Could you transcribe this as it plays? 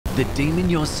The demon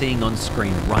you're seeing on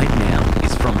screen right now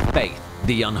is from Faith,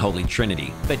 the Unholy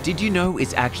Trinity. But did you know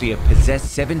it's actually a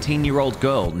possessed 17-year-old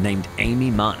girl named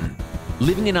Amy Martin?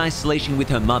 Living in isolation with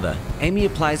her mother, Amy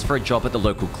applies for a job at the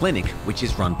local clinic, which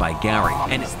is run by Gary,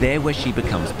 and it's there where she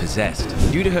becomes possessed.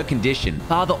 Due to her condition,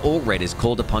 Father Allred is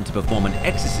called upon to perform an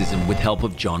exorcism with help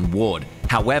of John Ward.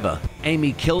 However,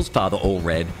 Amy kills Father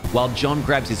Allred while John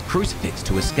grabs his crucifix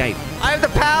to escape. I have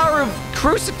the power of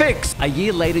crucifix! A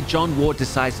year later, John Ward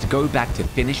decides to go back to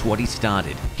finish what he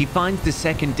started. He finds the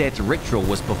second death ritual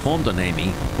was performed on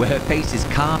Amy, where her face is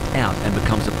carved out and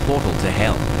becomes a portal to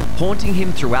hell. Haunting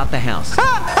him throughout the house,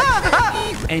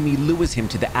 Amy lures him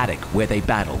to the attic where they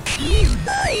battle.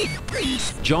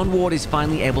 John Ward is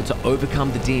finally able to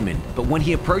overcome the demon, but when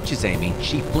he approaches Amy,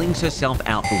 she flings herself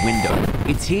out the window.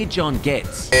 It's here John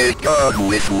gets a gun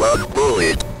with one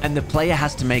bullet, and the player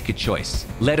has to make a choice.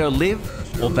 Let her live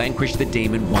or vanquish the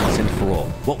demon once and for all.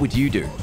 What would you do?